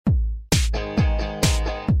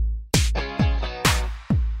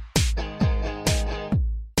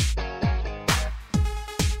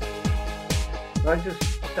I just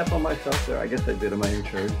step on myself there? I guess I did in my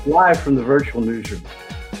intro. Live from the virtual newsroom.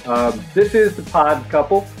 This is the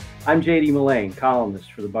PodCouple. I'm JD Mullane,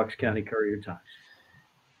 columnist for the Bucks County Courier-Times.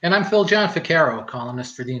 And I'm Gianficaro,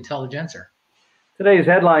 columnist for the Intelligencer. Today's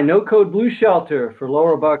headline, No Code Blue Shelter for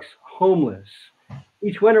Lower Bucks Homeless.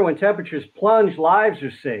 Each winter when temperatures plunge, lives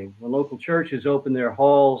are saved. When local churches open their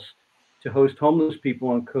halls to host homeless people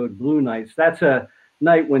on Code Blue nights. That's a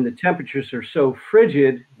night when the temperatures are so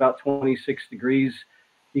frigid, about 26 degrees,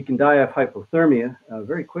 you can die of hypothermia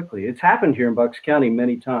very quickly. It's happened here in Bucks County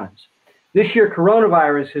many times. This year,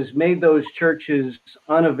 coronavirus has made those churches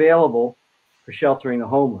unavailable for sheltering the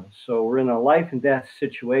homeless. So we're in a life and death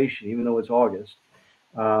situation, even though it's August.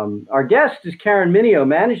 Our guest is Karen Mineo,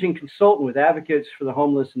 managing consultant with Advocates for the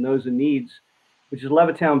Homeless and Those in Needs, which is a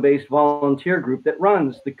Levittown-based volunteer group that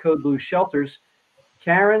runs the Code Blue shelters.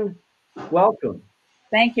 Karen, welcome.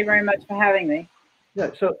 Thank you very much for having me. Yeah,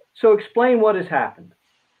 so explain what has happened.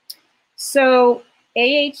 So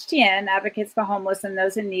AHTN, Advocates for Homeless and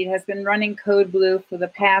Those in Need, has been running Code Blue for the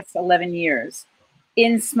past 11 years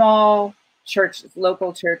in small churches,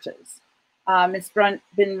 local churches. It's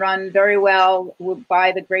been run very well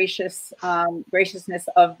by the graciousness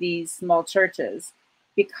of these small churches.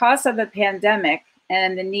 Because of the pandemic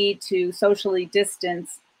and the need to socially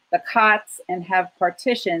distance the cots and have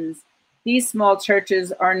partitions, these small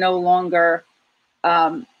churches are no longer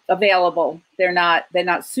available. They're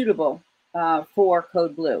not suitable for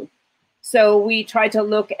Code Blue. So we tried to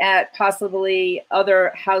look at possibly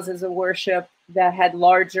other houses of worship that had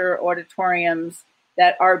larger auditoriums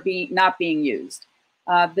that are not being used.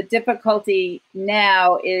 The difficulty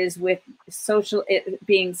now is with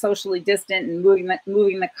being socially distant and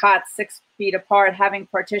moving the cots 6 feet apart, having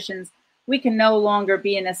partitions. We can no longer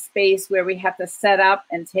be in a space where we have to set up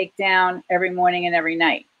and take down every morning and every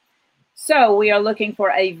night. So we are looking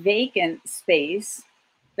for a vacant space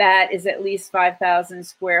that is at least 5,000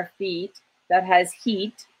 square feet, that has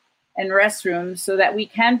heat and restrooms so that we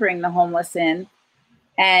can bring the homeless in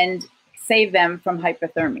and save them from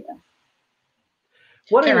hypothermia.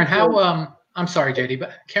 Karen, I'm sorry, JD,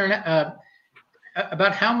 but Karen,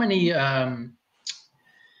 about how many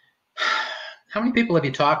people have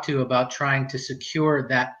you talked to about trying to secure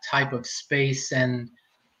that type of space? And,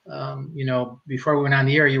 before we went on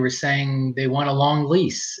the air, you were saying they want a long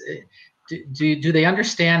lease. Do they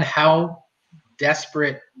understand how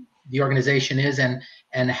desperate the organization is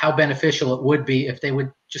and how beneficial it would be if they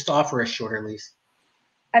would just offer a shorter lease?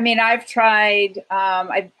 I mean, I've tried,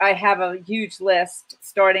 I have a huge list,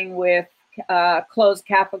 starting with closed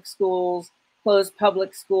Catholic schools, closed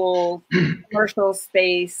public schools, commercial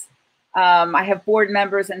space. I have board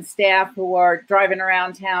members and staff who are driving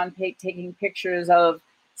around town, taking pictures of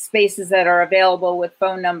spaces that are available with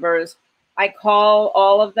phone numbers. I call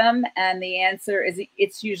all of them, and the answer is,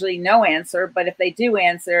 it's usually no answer, but if they do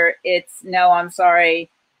answer, it's no, I'm sorry.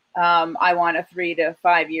 I want a 3 to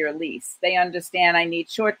 5 year lease. They understand I need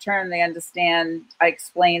short term. They understand I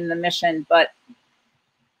explain the mission, but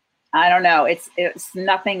I don't know. It's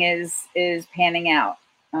nothing is panning out.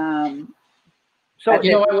 So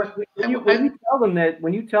when you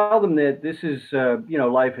tell them that this is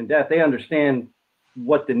life and death, they understand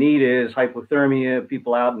what the need is. Hypothermia,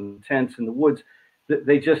 people out in tents in the woods.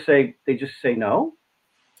 They just say no.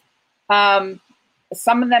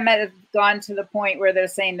 Some of them have gone to the point where they're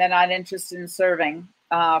saying they're not interested in serving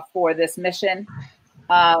for this mission.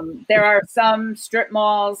 There are some strip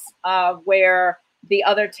malls where the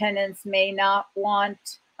other tenants may not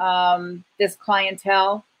want this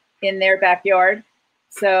clientele in their backyard.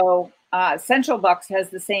 So Central Bucks has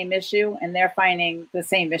the same issue, and they're finding the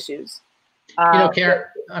same issues. Karen,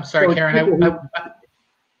 I'm sorry, Karen.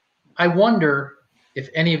 I wonder if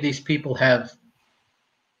any of these people have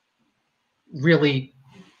really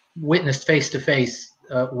witnessed face to face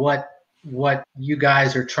what you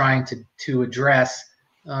guys are trying to address.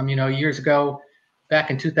 Years ago,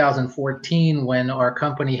 back in 2014, when our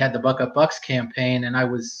company had the Buck Up Bucks campaign, and I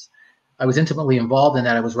was intimately involved in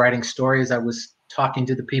that. I was writing stories. I was talking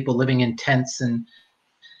to the people living in tents and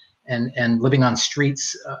living on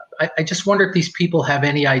streets. I just wonder if these people have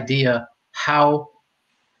any idea how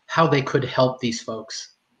they could help these folks.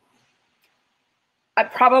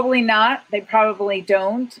 Probably not. They probably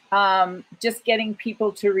don't. Just getting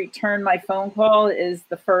people to return my phone call is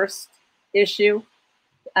the first issue.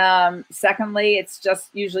 Secondly, it's just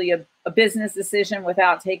usually a business decision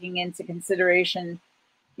without taking into consideration,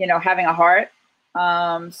 having a heart.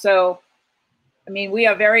 So, I mean, we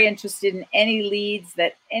are very interested in any leads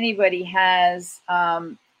that anybody has.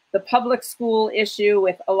 The public school issue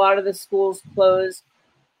with a lot of the schools closed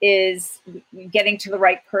is getting to the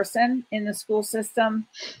right person in the school system,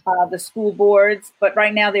 the school boards. But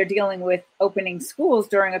right now they're dealing with opening schools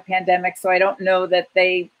during a pandemic, so I don't know that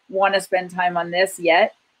they want to spend time on this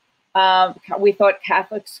yet. We thought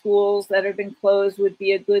Catholic schools that have been closed would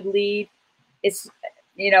be a good lead. It's,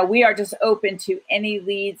 we are just open to any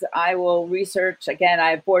leads. I will research. Again,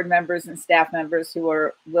 I have board members and staff members who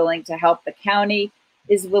are willing to help. The county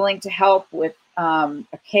is willing to help with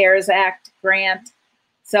a CARES Act grant.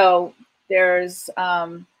 So there's,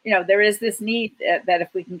 there is this need that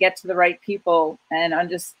if we can get to the right people and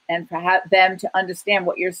perhaps them to understand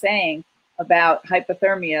what you're saying about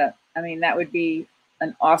hypothermia, I mean, that would be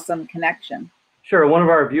an awesome connection. Sure. One of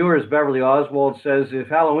our viewers, Beverly Oswald, says if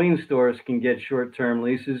Halloween stores can get short-term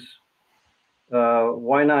leases,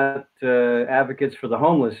 why not advocates for the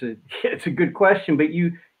homeless? It's a good question, but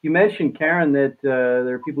you mentioned, Karen, that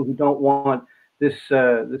there are people who don't want this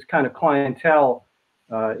kind of clientele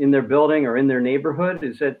in their building or in their neighborhood.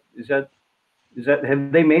 Is that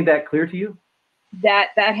have they made that clear to you? That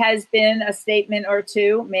has been a statement or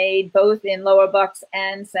two made both in Lower Bucks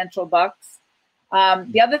and Central Bucks.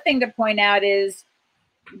 The other thing to point out is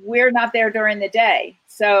we're not there during the day.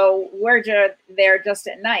 So we're there just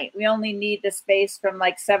at night. We only need the space from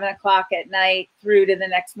like 7 o'clock at night through to the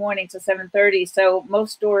next morning to 7:30. So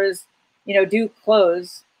most stores, do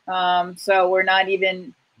close. So we're not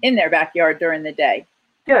even in their backyard during the day.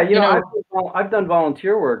 Yeah, I've done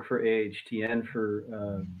volunteer work for AHTN for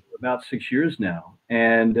about 6 years now.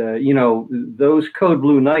 And, those code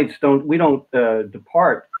blue nights we don't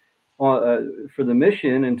depart for the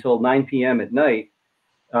mission until 9 p.m. at night.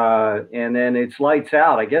 And then it's lights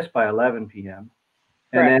out, I guess, by 11 p.m.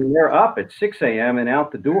 And Correct. then they're up at 6 a.m. and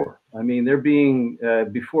out the door. I mean, they're being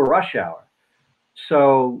before rush hour.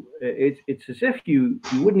 So it's as if you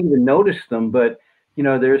wouldn't even notice them. But,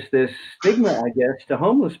 there's this stigma, I guess, to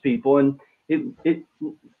homeless people. And it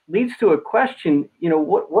leads to a question,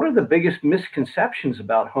 what are the biggest misconceptions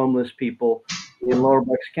about homeless people in Lower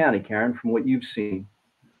Bucks County, Karen, from what you've seen?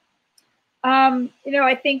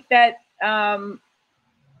 I think that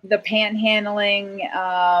the panhandling,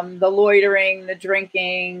 the loitering, the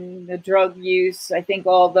drinking, the drug use, I think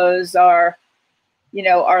all those are,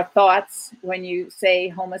 our thoughts when you say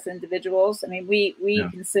homeless individuals. I mean, we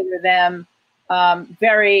consider them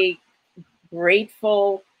very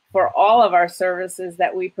grateful for all of our services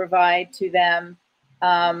that we provide to them.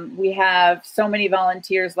 We have so many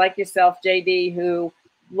volunteers like yourself, JD, who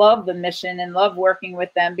love the mission and love working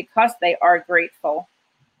with them because they are grateful.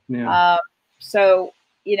 Yeah. So,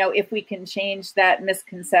 if we can change that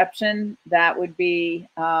misconception, that would be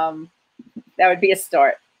a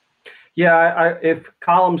start. Yeah, if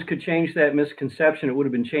columns could change that misconception, it would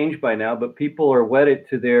have been changed by now. But people are wedded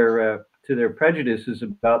to their prejudices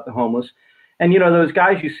about the homeless. And those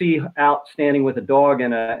guys you see out standing with a dog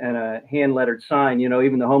and a hand lettered sign.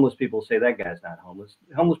 Even the homeless people say that guy's not homeless.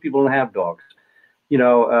 Homeless people don't have dogs.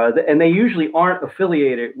 And they usually aren't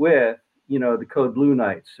affiliated with, the Code Blue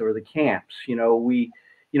Nights or the camps.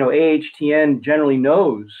 AHTN generally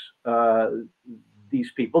knows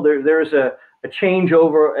these people. There's a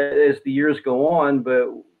changeover as the years go on,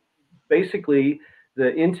 but basically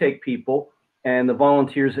the intake people and the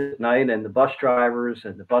volunteers at night and the bus drivers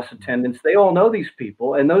and the bus attendants, they all know these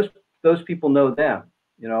people, and those people know them,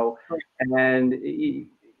 and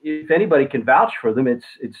if anybody can vouch for them, it's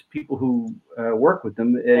people who work with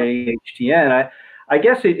them at AHTN. I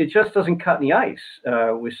guess it just doesn't cut any ice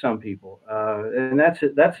with some people, and that's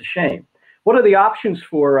a shame. What are the options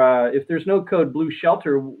for if there's no Code Blue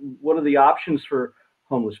shelter? What are the options for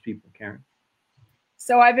homeless people, Karen?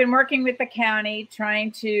 So I've been working with the county,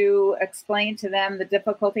 trying to explain to them the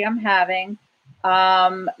difficulty I'm having.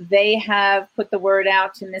 They have put the word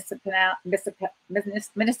out to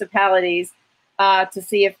municipalities to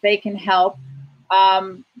see if they can help.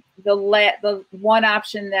 The one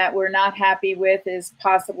option that we're not happy with is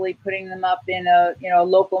possibly putting them up in a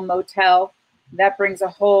local motel. That brings a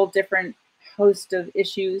whole different host of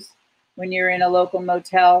issues when you're in a local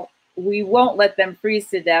motel. We won't let them freeze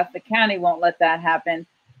to death. The county won't let that happen.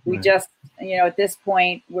 We just, at this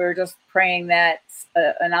point, we're just praying that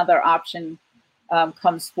another option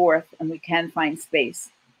comes forth and we can find space.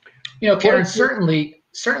 Karen,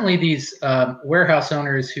 certainly these warehouse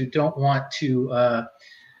owners who don't want to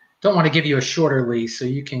give you a shorter lease so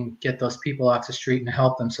you can get those people off the street and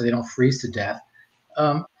help them so they don't freeze to death.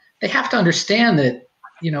 They have to understand that,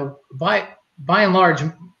 by and large,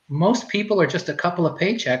 most people are just a couple of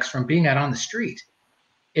paychecks from being out on the street.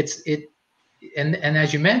 And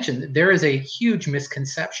as you mentioned, there is a huge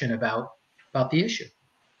misconception about the issue.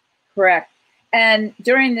 Correct. And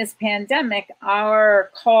during this pandemic, our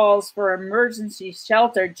calls for emergency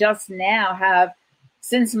shelter just now have,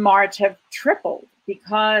 since March, have tripled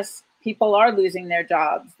because people are losing their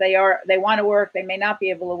jobs. They want to work. They may not be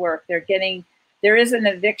able to work. There is an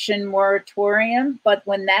eviction moratorium, but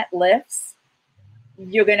when that lifts,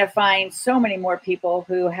 you're going to find so many more people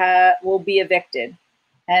who will be evicted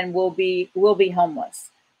and will be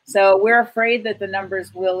homeless. So we're afraid that the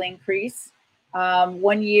numbers will increase.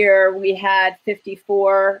 One year we had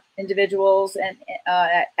 54 individuals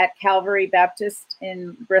at Calvary Baptist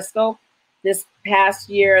in Bristol. This past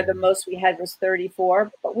year, the most we had was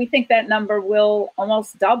 34, but we think that number will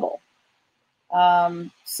almost double.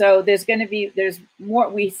 So there's more.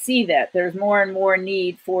 We see that there's more and more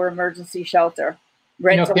need for emergency shelter.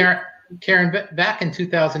 Karen, back in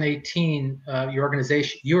 2018,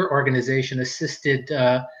 your organization assisted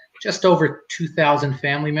just over 2,000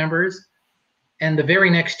 family members, and the very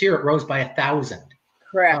next year it rose by 1,000.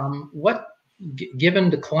 Correct. Given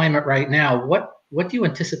the climate right now, what do you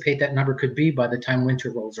anticipate that number could be by the time winter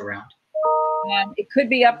rolls around? It could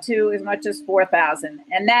be up to as much as 4,000,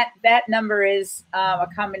 and that number is a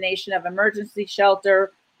combination of emergency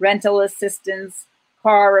shelter, rental assistance,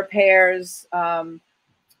 car repairs,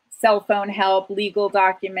 cell phone help, legal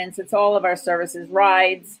documents. It's all of our services,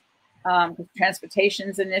 rides.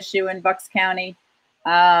 Transportation's an issue in Bucks County.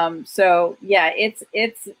 So yeah, it's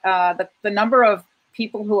the number of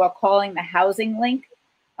people who are calling the housing link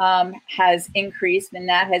has increased, and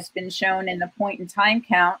that has been shown in the point in time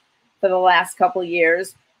count for the last couple of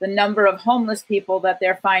years. The number of homeless people that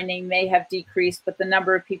they're finding may have decreased, but the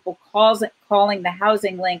number of people calling the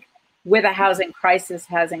housing link with a housing crisis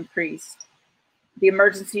has increased. The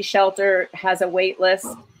emergency shelter has a wait list,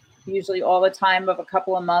 usually all the time, of a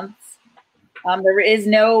couple of months. There is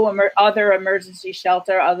no other emergency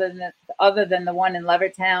shelter other than the one in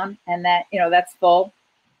Levittown, and that's full.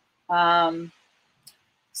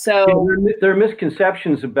 So there are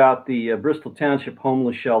misconceptions about the Bristol Township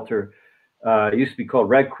Homeless Shelter. It used to be called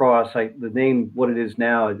Red Cross. The name, what it is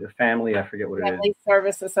now, I forget what it is. Family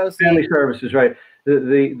Service Association. Family Services, right.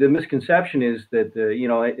 The misconception is that,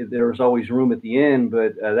 there's always room at the inn,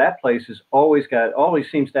 but that place has always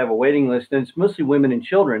seems to have a waiting list, and it's mostly women and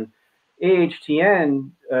children.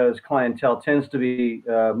 AHTN's clientele tends to be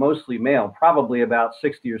mostly male, probably about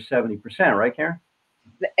 60 or 70%, right, Karen?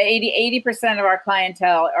 80% of our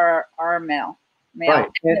clientele are male. Right,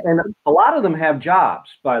 and a lot of them have jobs,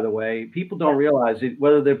 by the way. People don't realize it,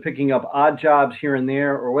 whether they're picking up odd jobs here and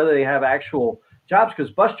there or whether they have actual jobs,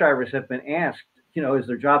 because bus drivers have been asked, as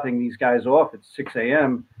they're dropping these guys off at 6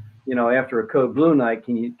 a.m., after a code blue night,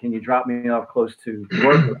 can you drop me off close to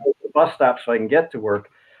work or the bus stop so I can get to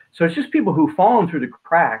work? So it's just people who've fallen through the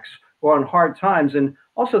cracks or on hard times. And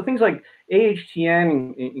also things like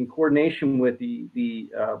AHTN in coordination with the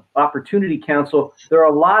Opportunity Council, there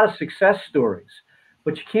are a lot of success stories,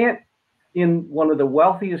 but you can't, in one of the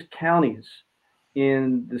wealthiest counties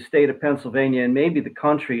in the state of Pennsylvania and maybe the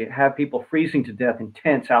country, have people freezing to death in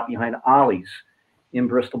tents out behind alleys in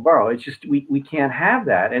Bristol Borough. It's just, we can't have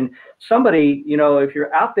that. And somebody, if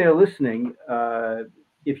you're out there listening,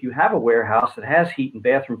 if you have a warehouse that has heat and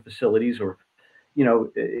bathroom facilities, or,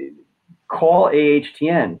 call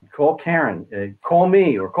AHTN, call Karen, call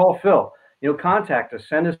me, or call Phil, contact us,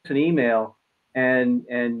 send us an email, and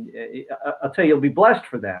I'll tell you, you'll be blessed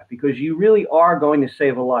for that, because you really are going to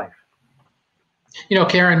save a life.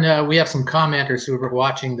 Karen, we have some commenters who are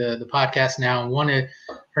watching the podcast now, and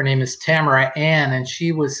her name is Tamara Ann, and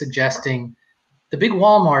she was suggesting the big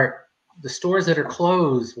Walmart, the stores that are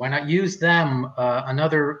closed, why not use them?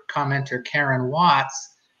 Another commenter, Karen Watts,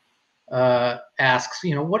 asks,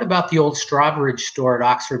 what about the old Strawbridge store at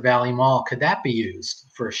Oxford Valley Mall? Could that be used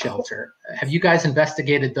for a shelter? Have you guys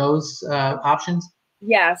investigated those options?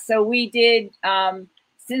 Yeah, so we did,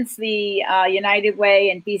 since the United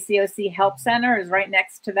Way and BCOC Help Center is right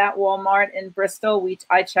next to that Walmart in Bristol,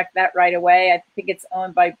 I checked that right away. I think it's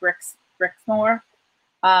owned by Brixmore.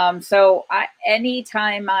 So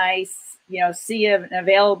anytime I see an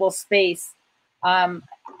available space,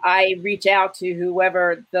 I reach out to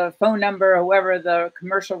whoever the phone number, whoever the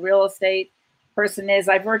commercial real estate person is.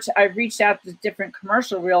 I've reached out to different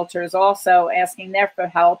commercial realtors also, asking them for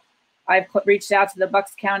help. I've reached out to the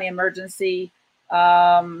Bucks County Emergency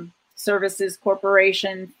Services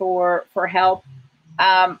Corporation for help.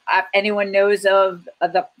 If anyone knows of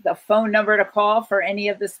the phone number to call for any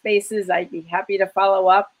of the spaces, I'd be happy to follow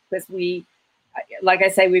up, because like I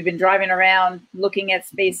say, we've been driving around looking at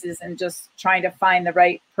spaces and just trying to find the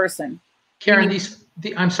right person. Karen,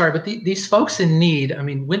 I'm sorry, but these folks in need,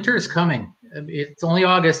 winter is coming. It's only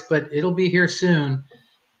August, but it'll be here soon.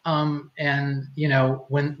 And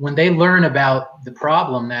when they learn about the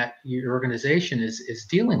problem that your organization is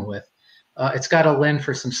dealing with, it's got to lend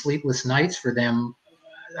for some sleepless nights for them.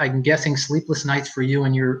 I'm guessing sleepless nights for you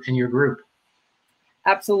and your group.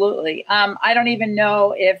 Absolutely. I don't even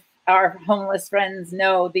know if our homeless friends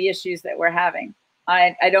know the issues that we're having.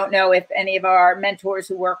 I don't know if any of our mentors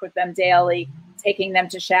who work with them daily, taking them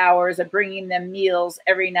to showers or bringing them meals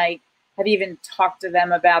every night, have even talked to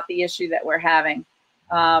them about the issue that we're having.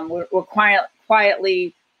 We're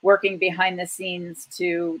quietly working behind the scenes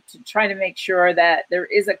to try to make sure that there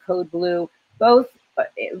is a code blue, both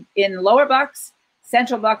in lower Bucks,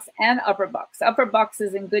 Central Bucks, and Upper Bucks. Upper Bucks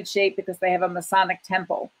is in good shape because they have a Masonic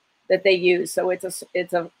temple that they use, so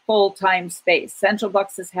it's a full-time space. Central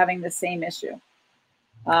Bucks is having the same issue.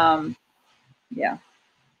 Yeah.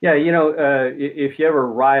 Yeah, if you ever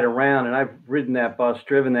ride around, and I've driven that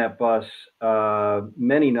bus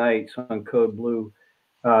many nights on Code Blue,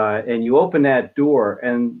 and you open that door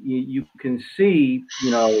and you can see,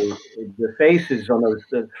 the faces on those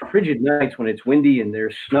frigid nights when it's windy and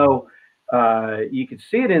there's snow. You can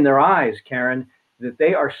see it in their eyes, Karen, that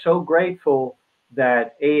they are so grateful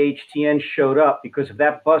that AHTN showed up, because if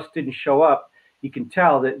that bus didn't show up, you can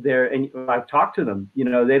tell that and I've talked to them,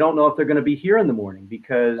 they don't know if they're going to be here in the morning,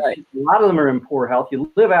 because right. A lot of them are in poor health.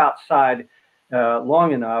 You live outside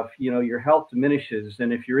long enough, your health diminishes.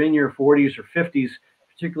 And if you're in your 40s or 50s,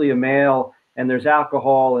 particularly a male, and there's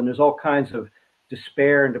alcohol and there's all kinds of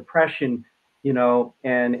despair and depression, and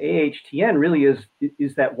AHTN really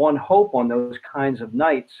is that one hope on those kinds of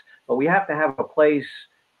nights. But we have to have a place,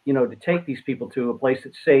 to take these people to, a place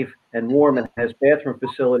that's safe and warm and has bathroom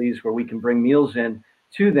facilities where we can bring meals in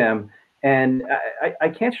to them. And I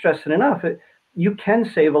can't stress it enough. You can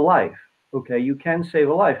save a life. Okay, you can save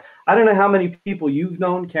a life. I don't know how many people you've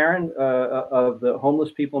known, Karen, of the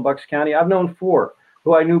homeless people in Bucks County. I've known 4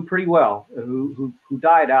 who I knew pretty well, who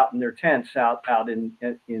died out in their tents out in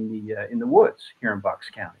the woods here in Bucks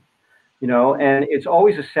County. And it's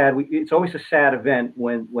always a sad event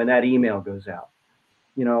when that email goes out.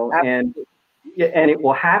 And it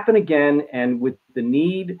will happen again. And with the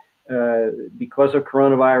need, because of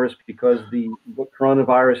coronavirus, because what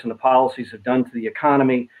coronavirus and the policies have done to the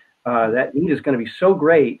economy, that need is going to be so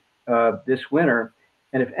great this winter.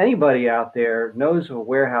 And if anybody out there knows of a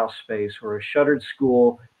warehouse space or a shuttered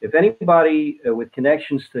school, if anybody with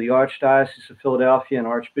connections to the Archdiocese of Philadelphia and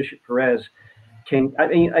Archbishop Perez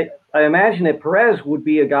I imagine that Perez would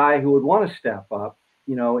be a guy who would want to step up,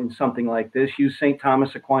 in something like this. Use St.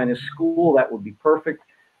 Thomas Aquinas School, that would be perfect.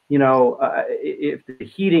 If the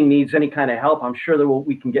heating needs any kind of help, I'm sure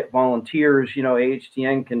we can get volunteers.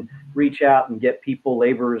 AHTN can reach out and get people,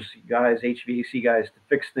 laborers, guys, HVAC guys, to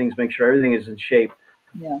fix things, make sure everything is in shape.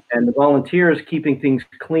 Yeah. And the volunteers keeping things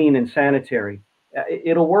clean and sanitary.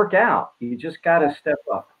 It'll work out. You just got to step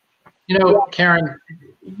up. Karen,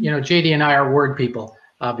 JD and I are word people,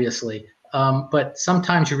 obviously, but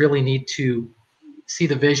sometimes you really need to see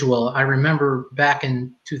the visual. I remember back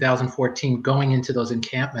in 2014 going into those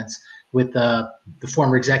encampments with the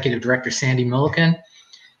former executive director, Sandy Milliken,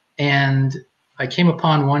 and I came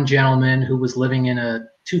upon one gentleman who was living in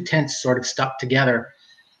 2 tents sort of stuck together,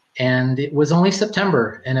 and it was only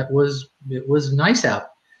September, and it was nice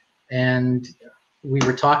out, and we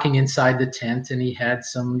were talking inside the tent, and he had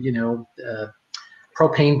some,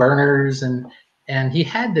 propane burners, and he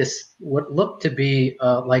had this, what looked to be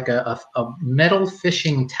like a metal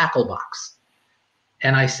fishing tackle box.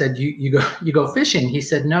 And I said, you go fishing? He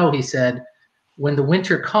said, no. He said, when the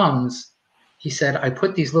winter comes, he said, I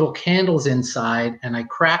put these little candles inside and I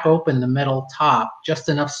crack open the metal top just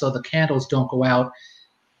enough so the candles don't go out.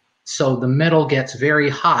 So the metal gets very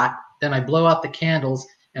hot. Then I blow out the candles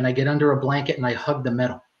and I get under a blanket and I hug the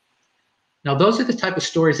metal. Now, those are the type of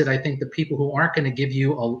stories that I think the people who aren't going to give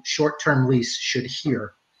you a short-term lease should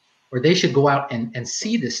hear, or they should go out and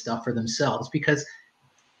see this stuff for themselves. Because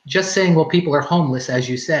just saying, well, people are homeless, as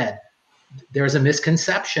you said, there's a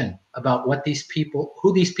misconception about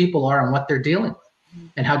who these people are and what they're dealing with,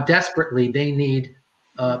 and how desperately they need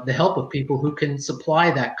the help of people who can supply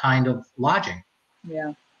that kind of lodging.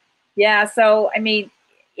 Yeah. Yeah. So,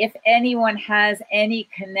 if anyone has any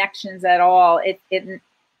connections at all, it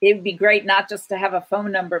would be great not just to have a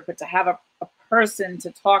phone number, but to have a person to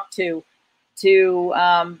talk to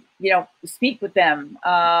speak with them,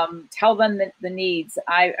 tell them the needs.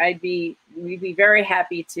 We'd be very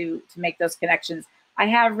happy to make those connections. I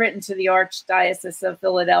have written to the Archdiocese of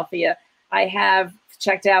Philadelphia. I have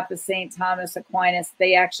checked out the St. Thomas Aquinas.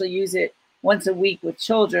 They actually use it once a week with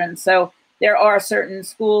children. So there are certain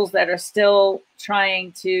schools that are still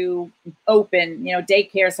trying to open.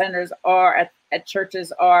 Daycare centers are at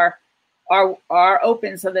churches are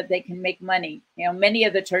open so that they can make money. You know, many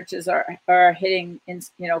of the churches are hitting in,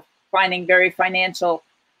 you know, finding very financial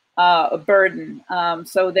burden.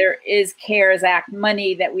 So there is CARES Act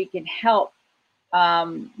money that we can help.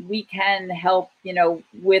 We can help, you know,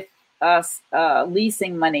 with us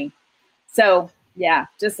leasing money. So yeah,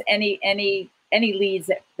 just any leads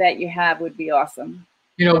that you have would be awesome.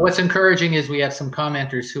 You know, what's encouraging is we have some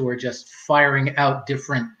commenters who are just firing out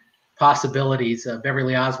different possibilities.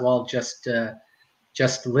 Beverly Oswald just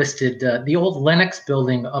listed the old Lennox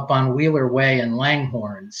building up on Wheeler Way in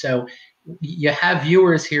Langhorne. So you have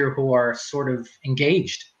viewers here who are sort of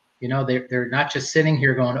engaged. You know, they're not just sitting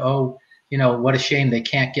here going, oh, you know, what a shame they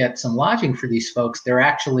can't get some lodging for these folks. They're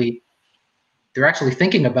actually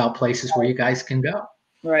thinking about places where you guys can go.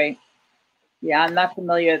 Right. Yeah, I'm not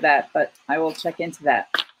familiar with that, but I will check into that.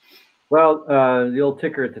 Well, the old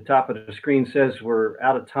ticker at the top of the screen says we're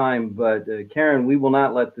out of time, but Karen, we will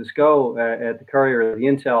not let this go at the Courier or the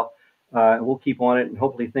Intel. We'll keep on it, and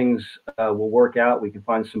hopefully things will work out. We can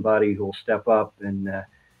find somebody who will step up and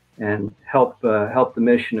help the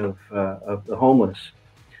mission of the homeless.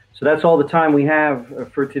 So that's all the time we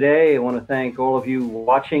have for today. I want to thank all of you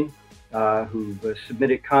watching who've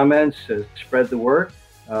submitted comments, spread the word.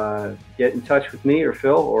 Get in touch with me or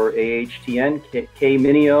Phil or AHTN.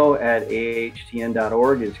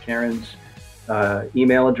 kminio@ahtn.org is Karen's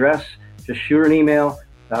email address. Just shoot her an email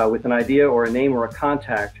with an idea or a name or a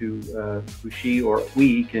contact who she or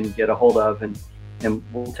we can get a hold of, and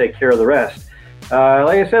we'll take care of the rest.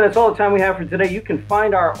 Like I said, that's all the time we have for today. You can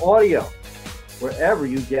find our audio wherever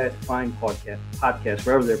you find podcasts,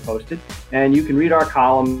 wherever they're posted. And you can read our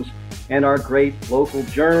columns and our great local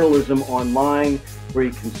journalism online, where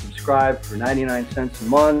you can subscribe for 99 cents a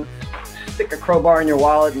month. Stick a crowbar in your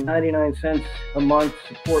wallet, 99 cents a month.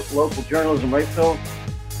 Support local journalism, right, Phil?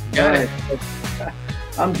 Got it.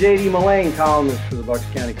 I'm JD Mullane, columnist for the Bucks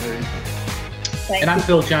County Courier. And I'm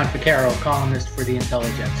Phil Gianficaro, columnist for the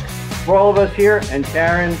Intelligencer. For all of us here, and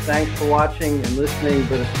Karen, thanks for watching and listening,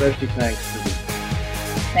 but especially thanks for listening.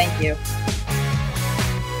 Thank you.